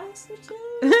any advice?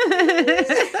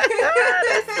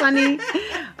 That's funny.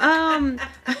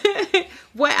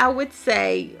 What I would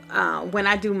say when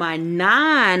I do my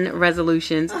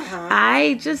non-resolutions,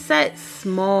 I just set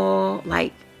small,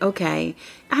 like, okay,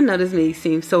 I know this may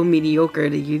seem so mediocre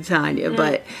to you, Tanya,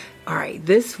 but all right,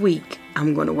 this week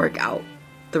I'm going to work out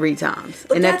 3 times.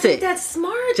 But and that's it. That's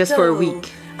smart, just though. for a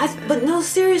week. But no,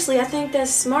 seriously, I think that's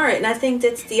smart, and I think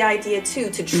that's the idea too,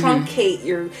 to truncate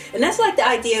your, and that's like the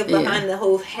idea behind the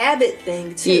whole habit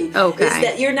thing too. Yeah, okay. Is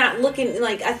that you're not looking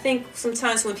like, I think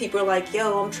sometimes when people are like,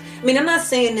 "Yo," I'm not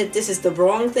saying that this is the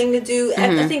wrong thing to do.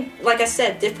 I think, like I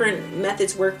said, different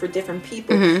methods work for different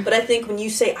people. But I think when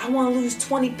you say, "I want to lose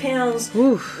 20 pounds,"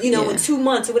 in 2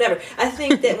 months or whatever, I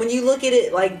think that when you look at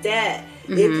it like that.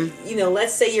 If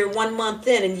let's say you're 1 month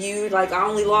in and you like, I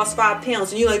only lost 5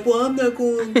 pounds, and you're like, well, I'm not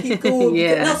going to keep going.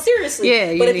 No,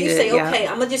 seriously. But if you say, okay,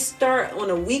 I'm gonna just start on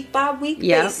a week by week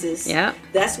basis.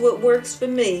 That's what works for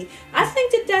me. I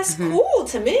think that's cool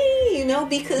to me,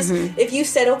 because if you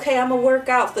said, okay, I'm gonna work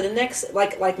out for the next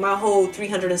like my whole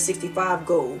 365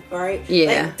 goal, all right?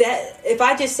 Like that. If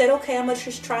I just said, okay, I'm gonna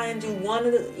just try and do one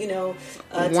of the,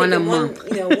 one a month.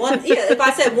 If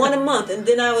I said one a month, and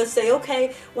then I would say,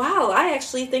 okay, wow, I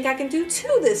actually think I can do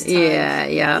 2 this time. I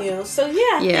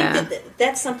think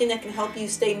that's something that can help you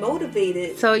stay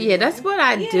motivated. So that's what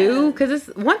I do, because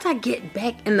once I get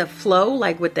back in the flow,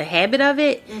 like with the habit of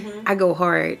it, I go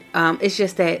hard. It's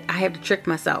just that I have to trick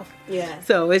myself.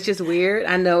 So it's just weird.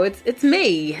 I know it's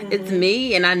me. It's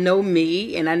me, and I know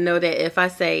me, and I know that if I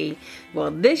say, well,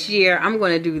 this year I'm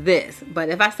going to do this, but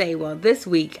if I say, well, this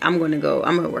week I'm going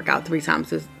to work out 3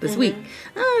 times this week.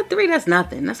 3, that's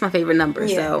nothing. That's my favorite number.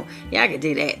 So I could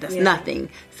do that. That's nothing.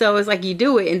 So it's like you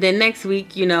do it, and then next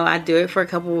week, I do it for a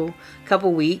couple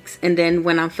weeks, and then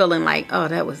when I'm feeling like, oh,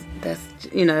 that was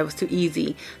too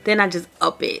easy, then I just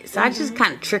up it. So I just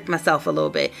kind of trick myself a little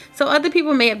bit. So other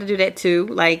people may have to do that too,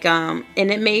 like and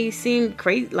it may seem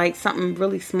crazy, like something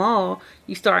really small.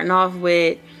 You starting off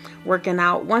with working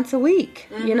out once a week,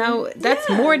 that's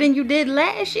more than you did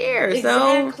last year.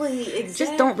 Exactly. So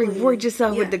just don't reward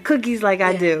yourself with the cookies like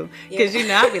I do, because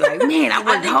I'll be like, man, I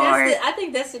worked hard. I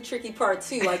think that's the tricky part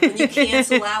too, like when you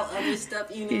cancel out other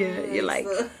stuff, you're like,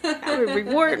 I would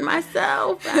reward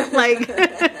myself. I'm like,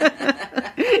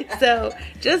 so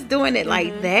just doing it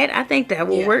like that, I think that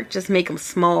will work. Just make them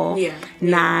small,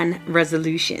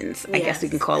 non-resolutions. I guess we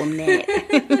can call them that.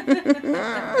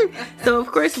 So of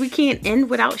course we can't end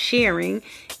without sharing.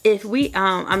 If we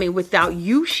without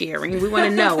you sharing, we want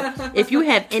to know if you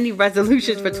have any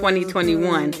resolutions for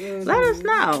 2021. Let us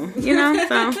know,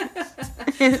 so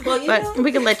but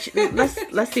we can let you,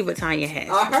 let's see what Tanya has.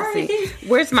 All right.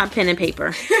 Where's my pen and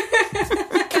paper?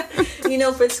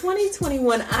 For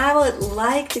 2021, I would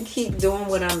like to keep doing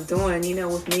what I'm doing,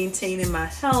 with maintaining my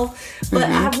health. But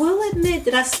I will admit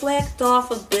that I slacked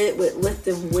off a bit with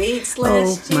lifting weights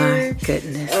last year. Oh, my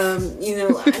goodness.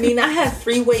 I have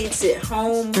 3 weights at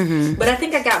home, but I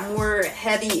think I got more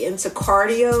heavy into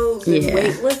cardio than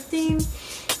weightlifting.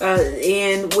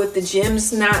 And with the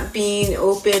gyms not being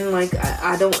open, like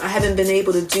I haven't been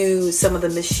able to do some of the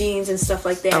machines and stuff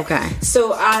like that. Okay.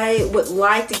 So I would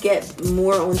like to get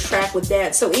more on track with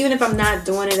that. So even if I'm not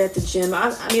doing it at the gym,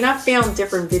 I found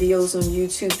different videos on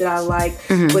YouTube that I like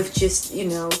with just,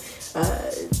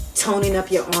 toning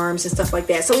up your arms and stuff like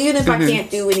that. So even if I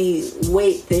can't do any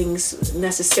weight things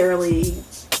necessarily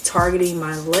targeting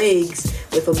my legs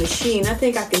with a machine, I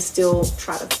think I can still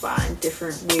try to find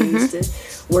different ways to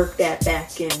work that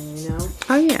back in,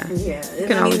 Oh yeah. Yeah. You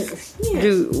can always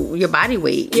do your body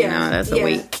weight, that's a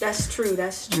weight. That's true.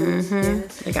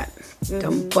 They got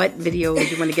some butt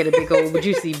videos. You want to get a big old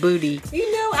juicy booty.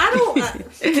 I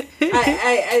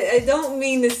don't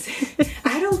mean to say,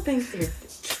 I don't think they're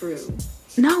true.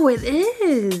 No, it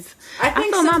is. I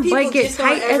think feel some my butt gets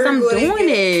tight as I'm doing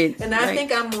it. And I think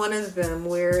I'm one of them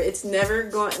where it's never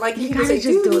going, like you can say,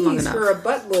 just do it long enough for a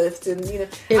butt lift, and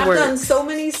I've done so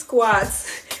many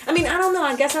squats. I don't know,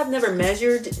 I guess I've never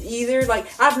measured either. Like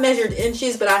I've measured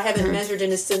inches, but I haven't measured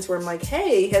in a sense where I'm like,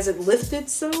 hey, has it lifted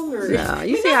some? Or no,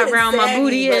 you see how round my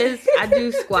booty is? I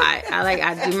do squat.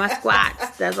 I do my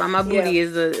squats. That's why my booty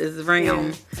is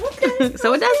round. Yeah. Okay.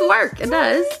 So it does work. It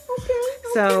does. Okay.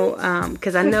 So,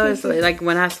 because I notice like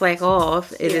when I slack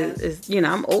off, it is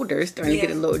I'm older, it's starting to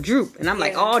get a little droop, and I'm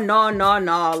like, oh no,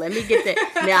 let me get that.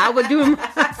 Now I would do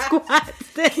my squats.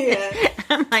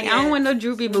 I'm like, I don't want no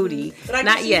droopy booty, but I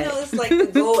not guess, yet. It's like the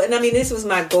goal, and this was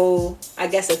my goal, I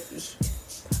guess.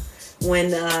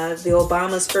 When the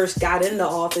Obamas first got into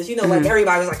office, like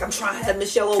everybody was like, I'm trying to have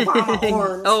Michelle Obama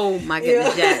arms. Oh my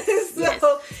goodness, yes.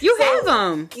 You have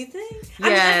them. You think? Yes. I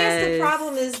guess the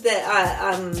problem is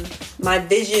that my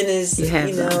vision is,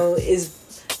 is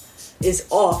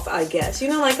off, I guess.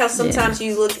 Like how sometimes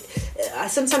you look,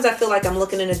 sometimes I feel like I'm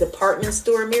looking in a department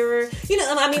store mirror.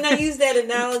 I use that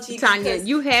analogy. Tanya,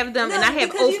 you have them, and I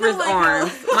have Oprah's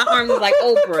arms. My arms are like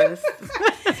Oprah's.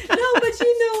 No, but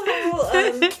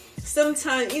how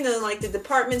sometimes, like the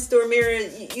department store mirror,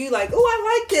 you like, oh,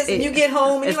 I like this. And you get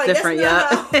home and you're like, different,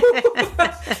 that's not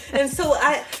how. And so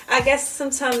I guess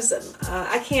sometimes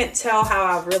I can't tell how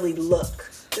I really look.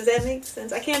 Does that make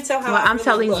sense? I can't tell how. Well, I'm really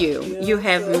telling look, you,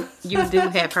 you do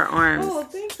have her arms. Oh,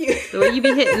 thank you. The way you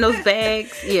be hitting those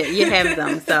bags, yeah, you have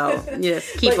them. So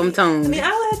just keep them toned. I mean, I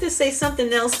would have to say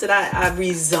something else that I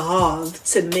resolved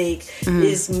to make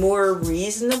is more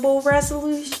reasonable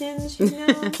resolutions.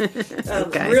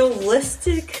 Okay.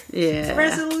 Realistic Yeah.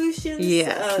 resolutions.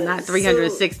 Yes, not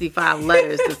 365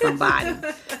 letters to somebody.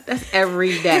 That's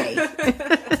every day.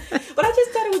 But I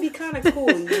just thought it would be kind of cool,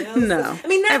 No. I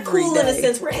mean, not every cool in the day.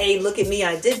 sense where, hey, look at me,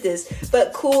 I did this,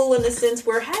 but cool in the sense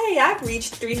where, hey, I've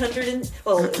reached 300 and,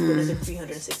 well, it would have been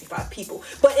 365 people,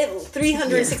 but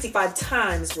 365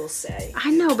 times, we'll say.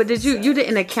 I know, but you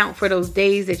didn't account for those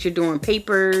days that you're doing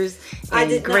papers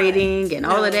and grading and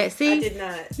all of that. See, I did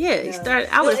not. Yeah,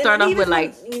 I would start off with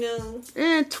like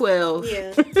 12.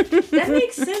 Yeah, that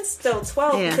makes sense though.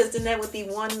 12 Yeah. because then that would be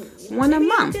one a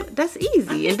month. That's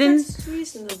easy, and then that's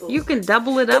reasonable. you can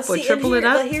double it up or triple it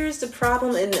up. But here's the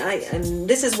problem, and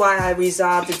this is why I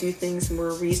resolved to do things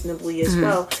more reasonably as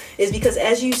well, is because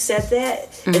as you said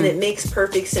that, and it makes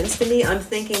perfect sense to me, I'm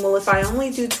thinking, well, if I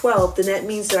only do 12, then that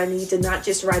means that I need to not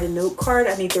just write a note card,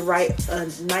 I need to write a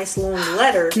nice long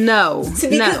letter. No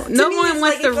one wants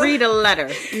like to read a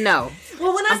letter. No.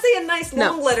 Well, when I say a nice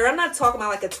long letter, I'm not talking about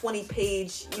like a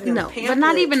 20-page, pamphlet. But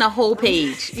not even a whole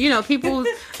page. People's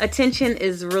attention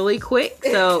is really quick.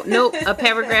 So, a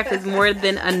paragraph is more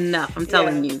than enough. I'm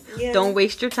telling you. Yeah. Don't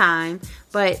waste your time.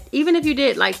 But even if you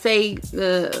did, like, say,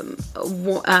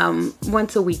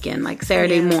 once a weekend, like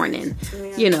Saturday morning,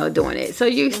 doing it. So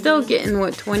you're still getting,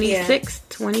 26,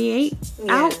 28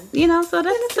 out, so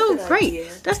that's still great.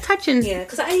 Idea. That's touching. Yeah,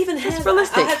 because I even have,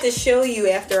 realistic. I'll have to show you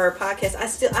after our podcast.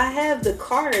 I have the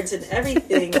cards and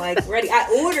everything, like, ready. I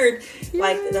ordered,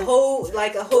 like, a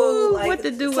whole, what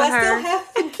to do with her.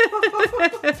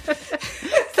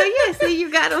 So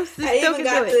you got them. I even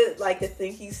got the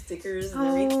thank you stickers and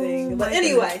everything. But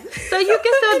anyway. So you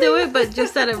can still do it, but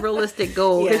just set a realistic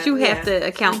goal because you have to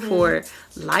account for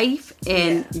life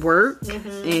and work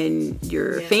and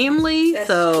your family. That's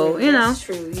so, true. That's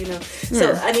true,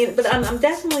 So, I mean, but I'm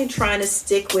definitely trying to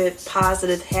stick with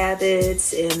positive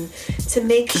habits and to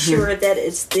make sure that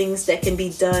it's things that can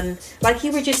be done, like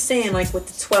you were just saying, like with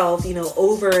the 12,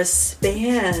 over a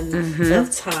span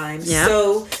of time. Yep.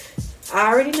 So, I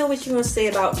already know what you're going to say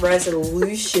about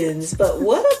resolutions, but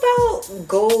what about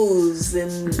goals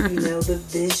and, the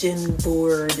vision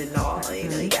board and all?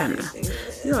 You got anything?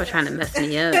 You're trying to mess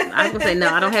me up. I was going to say, no,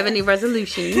 I don't have any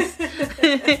resolutions.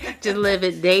 Just live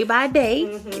it day by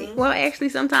day. Well, actually,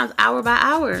 sometimes hour by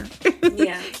hour.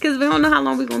 Yeah. Because we don't know how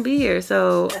long we're going to be here.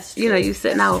 So, you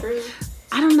sitting out. True.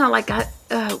 I don't know, like,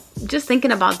 just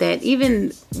thinking about that,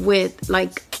 even with,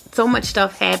 like, so much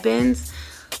stuff happens.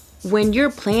 When you're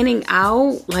planning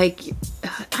out, like,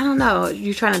 I don't know,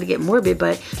 you're trying to get morbid,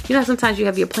 but sometimes you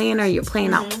have your planner, you're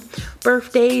planning out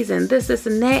birthdays and this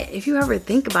and that. If you ever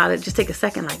think about it, just take a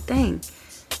second, like, dang,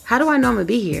 how do I know I'm gonna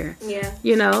be here? Yeah.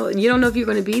 You don't know if you're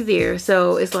gonna be there.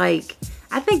 So it's like,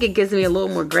 I think it gives me a little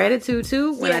more gratitude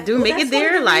too when I do make it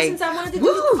there. Like, I wanted to do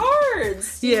the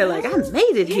cards. Yeah, like I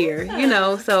made it here.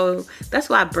 So that's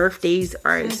why birthdays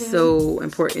are so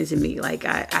important to me. Like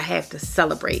I have to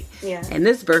celebrate. Yeah. And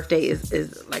this birthday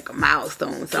is like a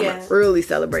milestone, so I'm gonna really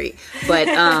celebrate. But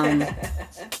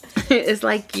it's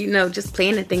like just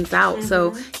planning things out.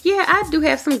 So yeah, I do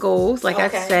have some goals. Like I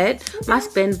said, my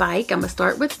spin bike. I'm gonna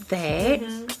start with that,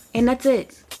 and that's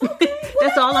it. Okay,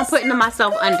 that's all I'm putting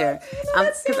myself under.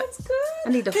 That sounds good. I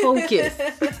need to focus.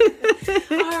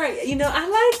 All right.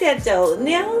 I like that though.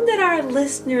 Now that our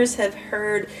listeners have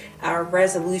heard our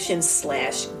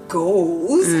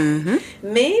resolutions/goals,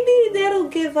 maybe that'll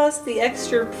give us the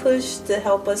extra push to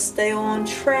help us stay on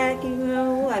track,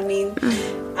 I mean,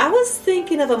 I was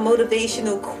thinking of a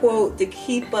motivational quote to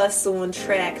keep us on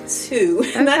track too.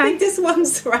 Okay. And I think this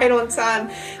one's right on time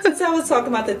since I was talking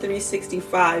about the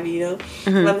 365,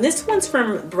 this one's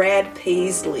from Brad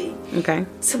Paisley. Okay.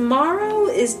 Tomorrow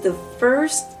is the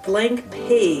first blank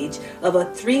page of a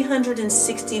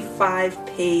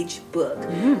 365-page book.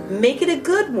 Make it a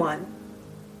good one.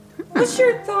 What's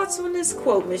your thoughts on this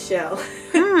quote, Michelle?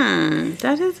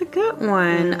 That is a good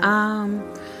one.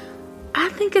 I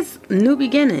think it's new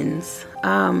beginnings.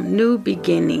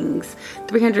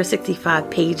 365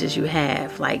 pages you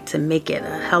have, like, to make it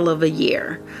a hell of a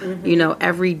year.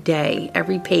 Every day,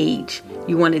 every page,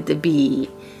 you want it to be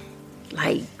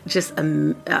like just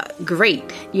great.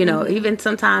 Even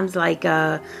sometimes like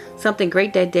something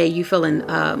great that day, you feeling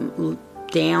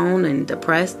down and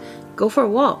depressed. go for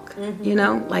a walk. You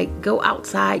know, like go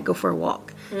outside, go for a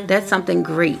walk. That's something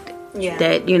great. Yeah.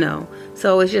 That, you know,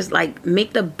 so it's just like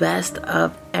make the best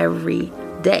of every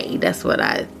day. That's what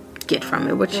I get from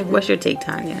it. What's your take,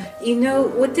 Tanya? You know,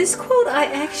 with this quote, I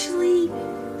actually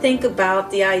think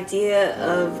about the idea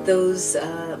of those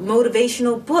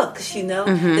motivational books, you know,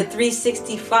 the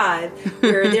 365,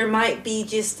 where there might be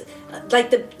just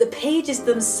like the pages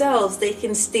themselves, they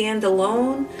can stand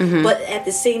alone, but at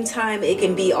the same time, it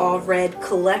can be all read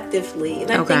collectively.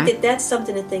 And I think that that's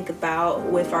something to think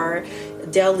about with our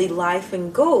daily life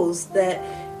and goals, that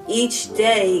each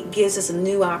day gives us a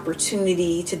new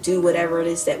opportunity to do whatever it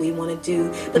is that we want to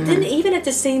do. But then even at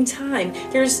the same time,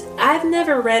 I've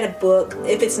never read a book,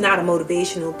 if it's not a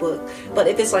motivational book, but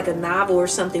if it's like a novel or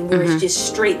something where it's just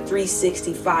straight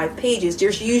 365 pages,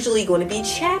 there's usually going to be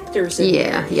chapters in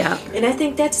there. Yeah. And I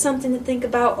think that's something to think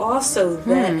about also,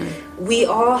 that we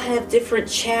all have different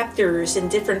chapters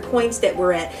and different points that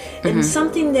we're at. And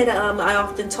something that I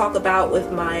often talk about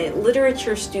with my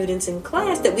literature students in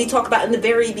class, that we talk about in the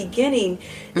very beginning,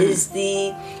 is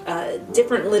the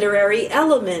different literary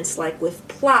elements, like with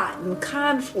plot and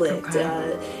conflict,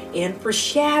 and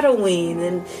foreshadowing,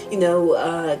 and, you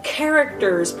know,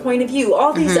 characters, point of view,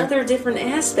 all these other different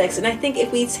aspects. And I think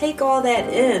if we take all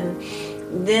that in,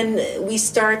 then we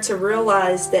start to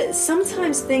realize that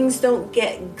sometimes things don't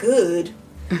get good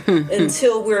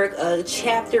until we're a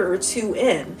chapter or two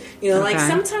in. You know, like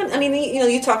sometimes, I mean, you know,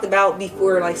 you talked about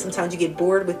before, like sometimes you get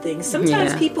bored with things.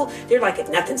 Sometimes people, they're like, if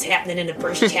nothing's happening in the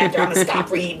first chapter, I'm going to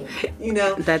stop reading. You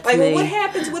know, that's like, me. well, what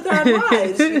happens with our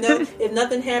lives? You know, if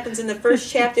nothing happens in the first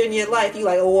chapter in your life, you're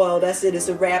like, oh, well, that's it. It's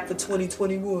a wrap for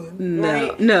 2021.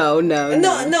 Right? No. When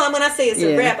I say it's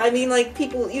a wrap, I mean, like,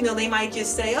 people, you know, they might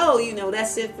just say, oh, you know,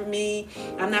 that's it for me.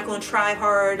 I'm not going to try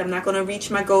hard. I'm not going to reach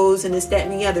my goals and this, that,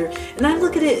 and the other. And I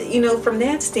look at it, you know, from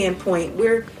that standpoint,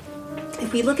 where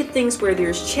if we look at things where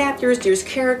there's chapters, there's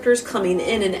characters coming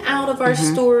in and out of our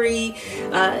story,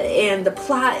 and the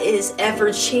plot is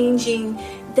ever changing,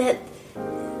 that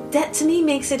to me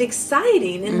makes it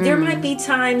exciting. And there might be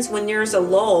times when there's a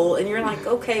lull and you're like,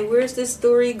 okay, where's this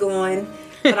story going?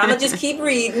 But I'm gonna just keep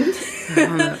reading.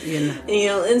 You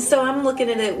know, and so I'm looking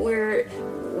at it where,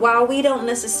 while we don't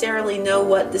necessarily know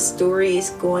what the story is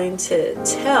going to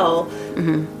tell,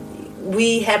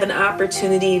 we have an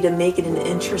opportunity to make it an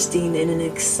interesting and an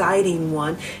exciting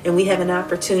one. And we have an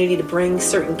opportunity to bring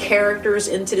certain characters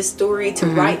into the story, to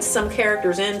write some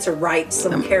characters in, to write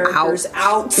some characters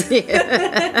out. And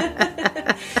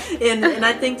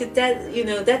I think that, you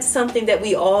know, that's something that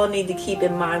we all need to keep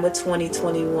in mind with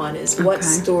 2021, is what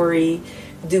story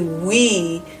do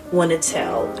we want to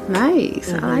tell?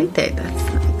 Nice. I like that.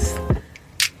 That's nice.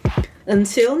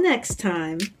 Until next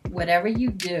time, whatever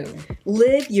you do,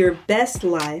 live your best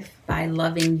life by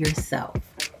loving yourself.